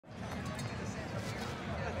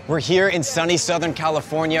We're here in sunny Southern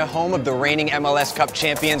California, home of the reigning MLS Cup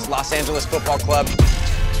champions, Los Angeles Football Club.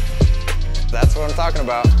 That's what I'm talking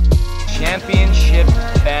about. Championship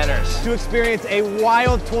banners. To experience a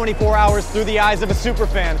wild 24 hours through the eyes of a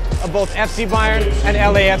superfan of both FC Bayern and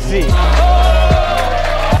LAFC.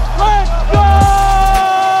 Let's go!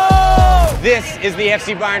 This is the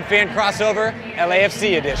FC Bayern Fan Crossover,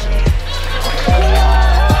 LAFC Edition.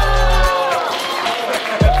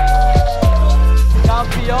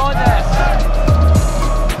 Campeones.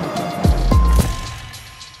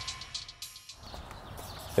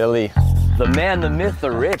 Philly. The man, the myth, the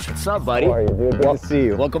rich. What's up, buddy? How are you, dude? Good to see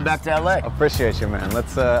you. Welcome back to LA. Appreciate you, man.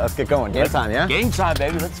 Let's get going. Game time, yeah? Game time,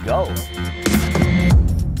 baby. Let's go.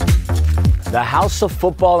 The House of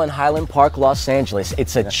Football in Highland Park, Los Angeles.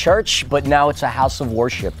 It's a church, but now it's a house of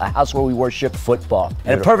worship, a house where we worship football.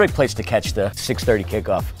 Beautiful. And a perfect place to catch the 6:30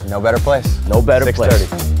 kickoff. No better place. No better place.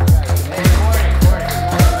 6:30.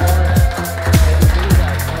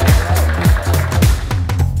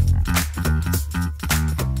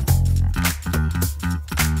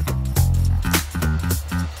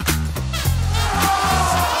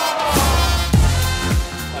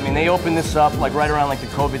 They opened this up like right around like the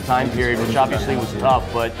COVID time period, which obviously was tough,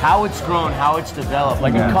 but how it's grown, how it's developed.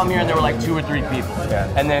 Like you come here and there were like 2 or 3 people.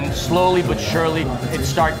 And then slowly but surely it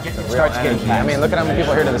starts getting packed. I mean, look at how many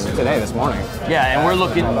people are here today, this morning. Yeah, and we're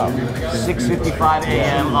looking 6:55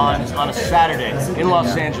 a.m. on a Saturday in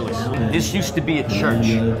Los Angeles. This used to be a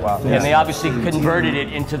church. Wow. And they obviously converted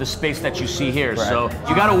it into the space that you see here. Right. So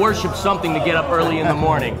you got to worship something to get up early in the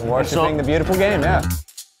morning. Worshiping the beautiful game, yeah.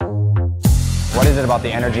 What is it about the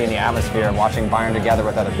energy and the atmosphere and watching Bayern together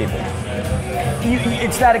with other people?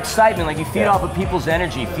 It's that excitement, like you feed off of people's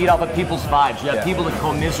energy, feed off of people's vibes. You have people to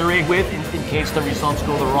commiserate with in case the results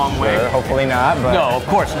go the wrong way. Hopefully not, but... No, of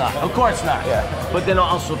course not. Of course not. Yeah. But then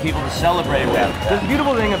also people to celebrate with. The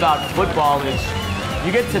beautiful thing about football is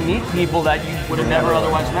you get to meet people that you would have never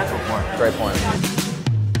otherwise met before. Great point.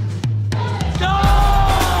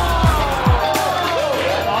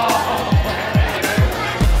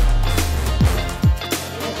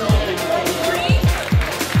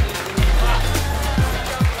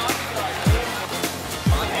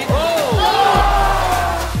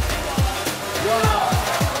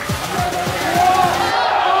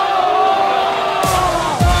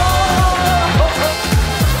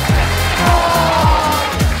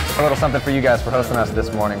 A little something for you guys for hosting us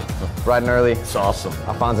this morning. Bright and early. It's awesome.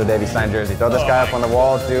 Alphonso Davies signed jersey. Throw this guy up on the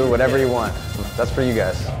wall, do whatever you want. That's for you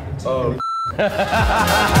guys. Oh.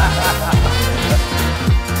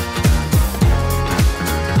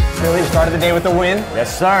 Philly started the day with a win.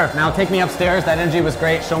 Yes, sir. Now take me upstairs. That energy was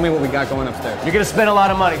great. Show me what we got going upstairs. You're going to spend a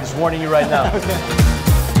lot of money. Just warning you right now. Okay.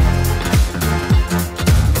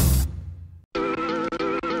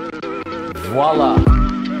 Voila.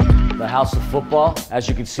 The House of Football. As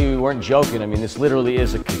you can see, we weren't joking. I mean, this literally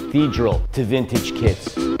is a cathedral to vintage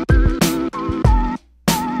kids.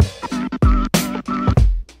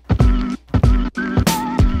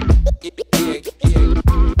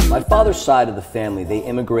 My father's side of the family, they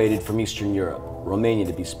immigrated from Eastern Europe, Romania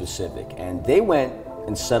to be specific, and they went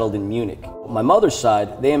and settled in Munich. My mother's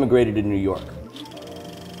side, they immigrated to New York.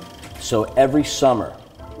 So every summer,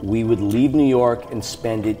 we would leave New York and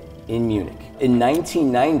spend it in Munich. In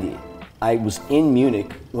 1990, I was in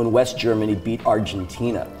Munich when West Germany beat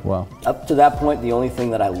Argentina. Wow. Up to that point, the only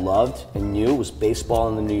thing that I loved and knew was baseball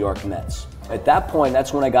and the New York Mets. At that point,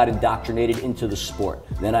 that's when I got indoctrinated into the sport.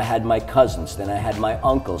 Then I had my cousins, then I had my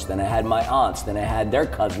uncles, then I had my aunts, then I had their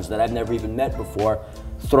cousins that I've never even met before,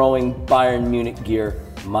 throwing Bayern Munich gear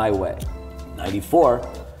my way. 94,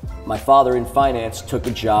 my father in finance took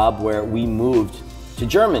a job where we moved to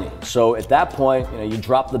Germany. So at that point, you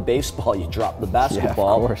drop the baseball, you drop the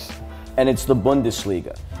basketball. Yeah, of course. And it's the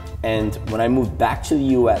Bundesliga. And when I moved back to the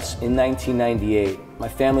US in 1998, my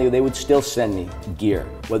family, they would still send me gear,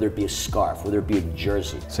 whether it be a scarf, whether it be a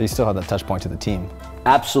jersey. So you still have that touch point to the team?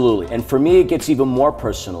 Absolutely. And for me, it gets even more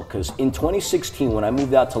personal because in 2016, when I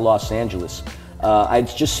moved out to Los Angeles, I'd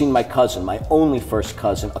just seen my cousin, my only first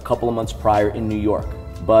cousin, a couple of months prior in New York.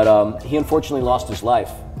 But he unfortunately lost his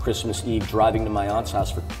life Christmas Eve driving to my aunt's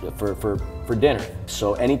house for dinner.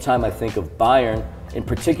 So anytime I think of Bayern, in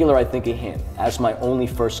particular, I think of him. As my only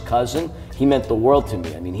first cousin, he meant the world to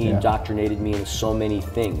me. I mean, he indoctrinated me into so many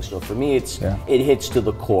things. So for me, it hits to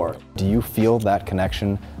the core. Do you feel that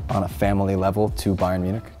connection on a family level to Bayern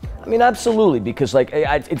Munich? I mean, absolutely, because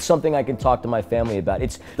it's something I can talk to my family about.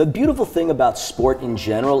 It's the beautiful thing about sport in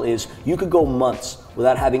general is you could go months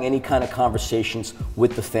without having any kind of conversations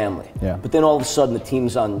with the family. Yeah. But then all of a sudden the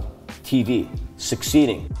team's on TV,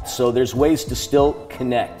 succeeding. So there's ways to still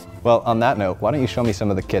connect. Well, on that note, why don't you show me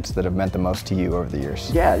some of the kits that have meant the most to you over the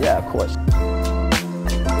years? Yeah, of course.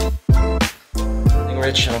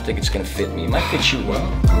 Rich, I don't think it's gonna fit me. It might fit you well.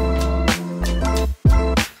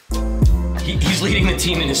 He's leading the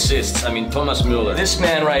team in assists. I mean, Thomas Müller. This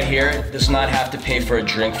man right here does not have to pay for a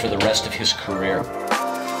drink for the rest of his career.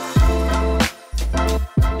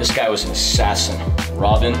 This guy was an assassin.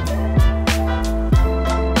 Robin.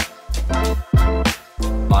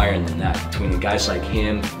 Bayern than that. Between guys like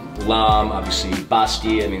him, Lam, obviously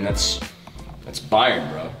Basti. I mean, that's Bayern,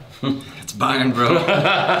 bro. It's Bayern, bro.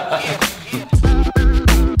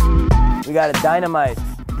 We got a dynamite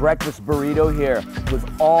breakfast burrito here with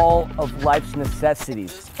all of life's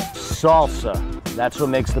necessities. Salsa. That's what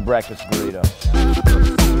makes the breakfast burrito.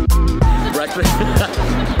 Breakfast.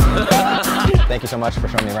 Thank you so much for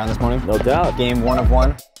showing me around this morning. No doubt. Game 1 of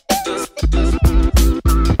 1.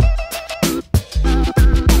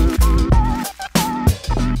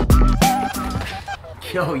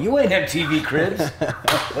 Yo, you ain't MTV Cribs.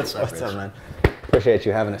 What's up, What's up, man? Appreciate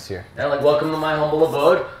you having us here. And like, welcome to my humble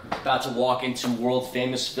abode. About to walk into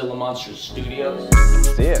world-famous Philip Monsters Studios.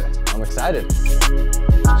 See ya. I'm excited.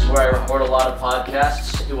 This is where I record a lot of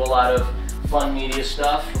podcasts, do a lot of fun media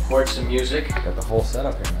stuff, record some music. Got the whole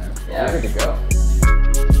setup here, man. Yeah, ready to go.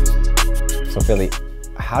 So, Philly,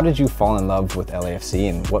 how did you fall in love with LAFC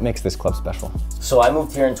and what makes this club special? So I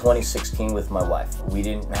moved here in 2016 with my wife. We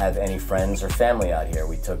didn't have any friends or family out here.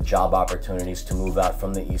 We took job opportunities to move out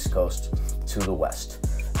from the East Coast to the West.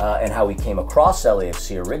 And how we came across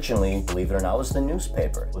LAFC originally, believe it or not, was the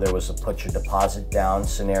newspaper. There was a put your deposit down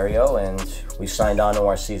scenario, and we signed on to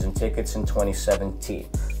our season tickets in 2017.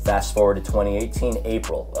 Fast forward to 2018,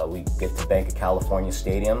 April, we get to Banc of California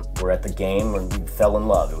Stadium. We're at the game and we fell in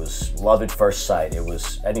love. It was love at first sight. It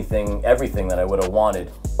was everything that I would have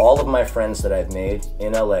wanted. All of my friends that I've made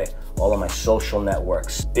in LA, all of my social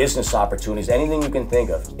networks, business opportunities, anything you can think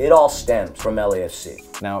of, it all stems from LAFC.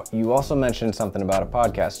 Now, you also mentioned something about a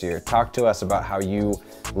podcast here. Talk to us about how you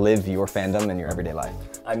live your fandom in your everyday life.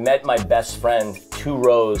 I met my best friend 2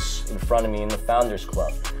 rows in front of me in the Founders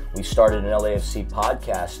Club. We started an LAFC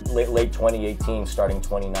podcast late 2018, starting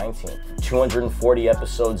 2019. 240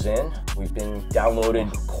 episodes in. We've been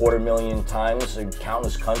downloaded 250,000 times in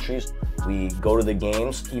countless countries. We go to the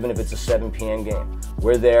games, even if it's a 7 p.m. game.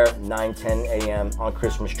 We're there 9, 10 a.m. on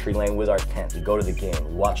Christmas Tree Lane with our tent. We go to the game,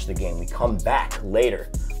 we watch the game. We come back later.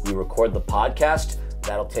 We record the podcast.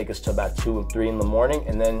 That'll take us to about 2 and 3 in the morning,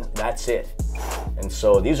 and then that's it. And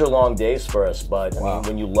so these are long days for us, but wow. I mean,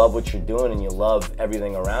 when you love what you're doing and you love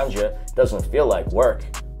everything around you, it doesn't feel like work.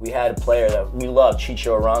 We had a player that we love,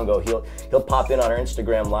 Chicho Arango. He'll pop in on our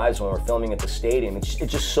Instagram lives when we're filming at the stadium. It's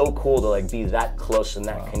just so cool to like be that close and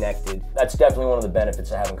that connected. That's definitely one of the benefits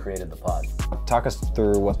of having created the pod. Talk us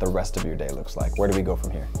through what the rest of your day looks like. Where do we go from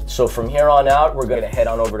here? So from here on out, we're gonna head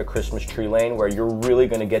on over to Christmas Tree Lane, where you're really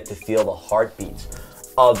gonna get to feel the heartbeats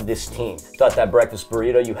of this team. Thought that breakfast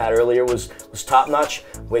burrito you had earlier was top notch.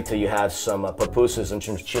 Wait till you have some pupusas and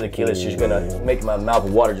some chilaquiles. You're gonna make my mouth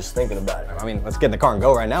water just thinking about it. I mean, let's get in the car and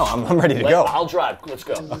go right now. I'm ready to go. I'll drive. Let's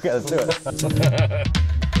go. Okay, let's do it.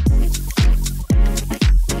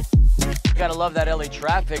 Gotta love that LA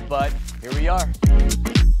traffic, but here we are.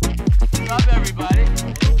 What's up, everybody?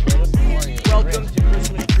 Welcome to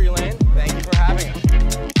Christmas Tree Lane. Thank you for having us.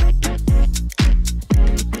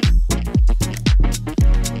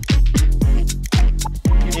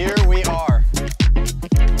 Here we are.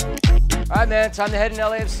 All right, man, time to head in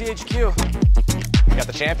LAFC HQ. We got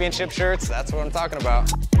the championship shirts, that's what I'm talking about.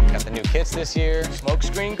 Got the new kits this year. Smoke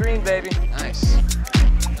screen green, baby. Nice.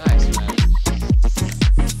 Nice, man.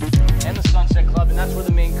 And the Sunset Club, and that's where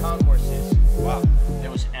the main concourse is. Wow. If there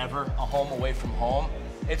was ever a home away from home,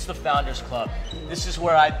 it's the Founders Club. This is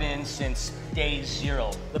where I've been since day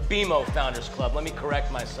 0. The BMO Founders Club. Let me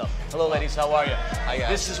correct myself. Hello, ladies. How are you? Hi, guys.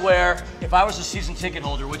 This is where, if I was a season ticket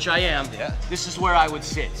holder, which I am, yeah, this is where I would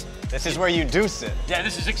sit. This is where you do sit. Yeah,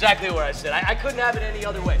 this is exactly where I sit. I couldn't have it any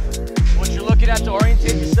other way. What you're looking at to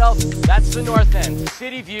orientate yourself, that's the north end.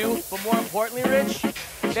 City view, but more importantly, Rich,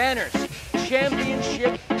 banners.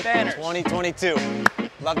 Championship banners. 2022.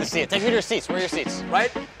 Love to see it. Take me to your seats. Where are your seats?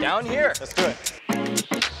 Right down here. Let's do it.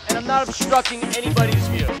 And I'm not obstructing anybody's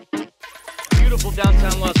view. Beautiful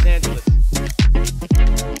downtown Los Angeles.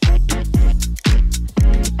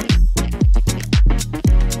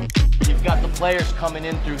 You've got the players coming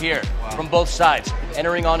in through here from both sides,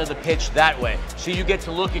 entering onto the pitch that way. So you get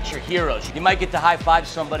to look at your heroes. You might get to high-five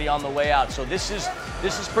somebody on the way out. So this is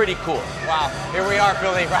pretty cool. Wow, here we are,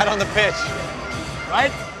 Philly, right on the pitch.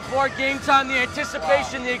 Right? Before game time, the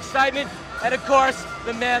anticipation, the excitement, and of course,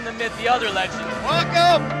 the man, the myth, the other legend.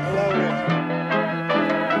 Welcome! Hello, Rich.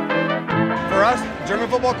 us, German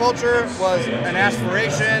football culture was an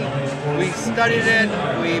aspiration. We studied it,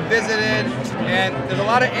 we visited, and there's a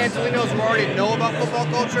lot of Angelinos who already know about football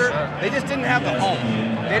culture. They just didn't have the home.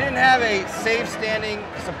 They didn't have a safe standing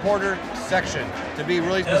supporter section, to be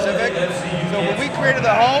really specific. So when we created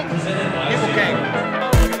the home, people came.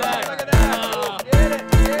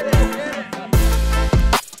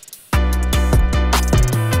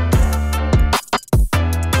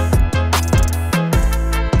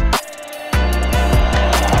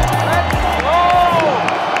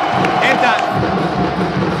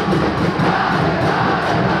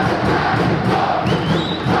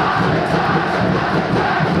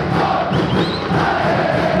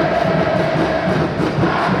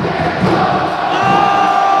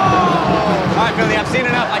 I've seen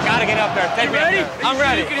enough. I gotta get up there. Take me ready? I'm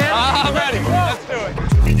ready. I'm ready. Let's do it.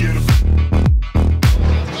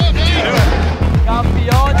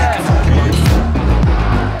 Campeones.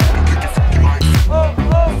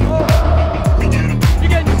 You're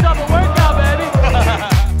getting yourself a workout, baby.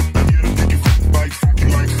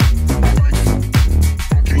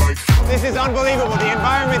 This is unbelievable. The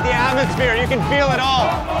environment, the atmosphere, you can feel it all.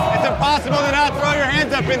 It's impossible to not throw your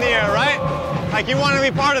hands up in the air, right? Like you want to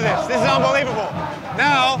be part of this. This is unbelievable.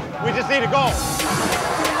 Now, we just need a goal.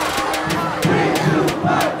 3, 2,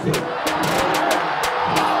 1, 2.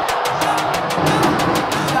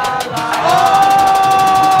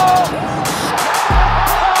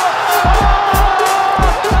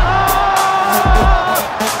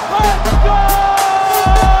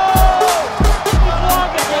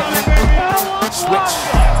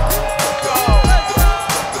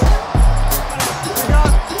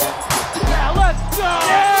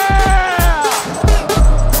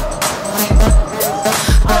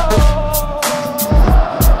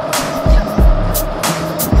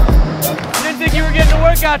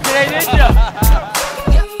 Out today, didn't you?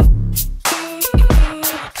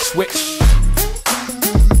 Switch.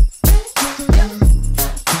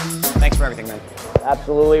 Thanks for everything, man.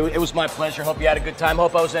 Absolutely. It was my pleasure. Hope you had a good time.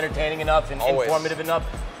 Hope I was entertaining enough and informative enough.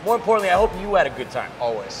 More importantly, I hope you had a good time.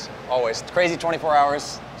 Always. Always. Crazy 24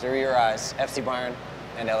 hours through your eyes. FC Bayern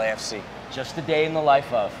and LAFC. Just a day in the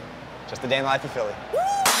life of. Just a day in the life of Philly.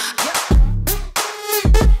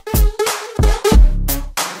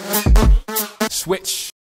 Switch.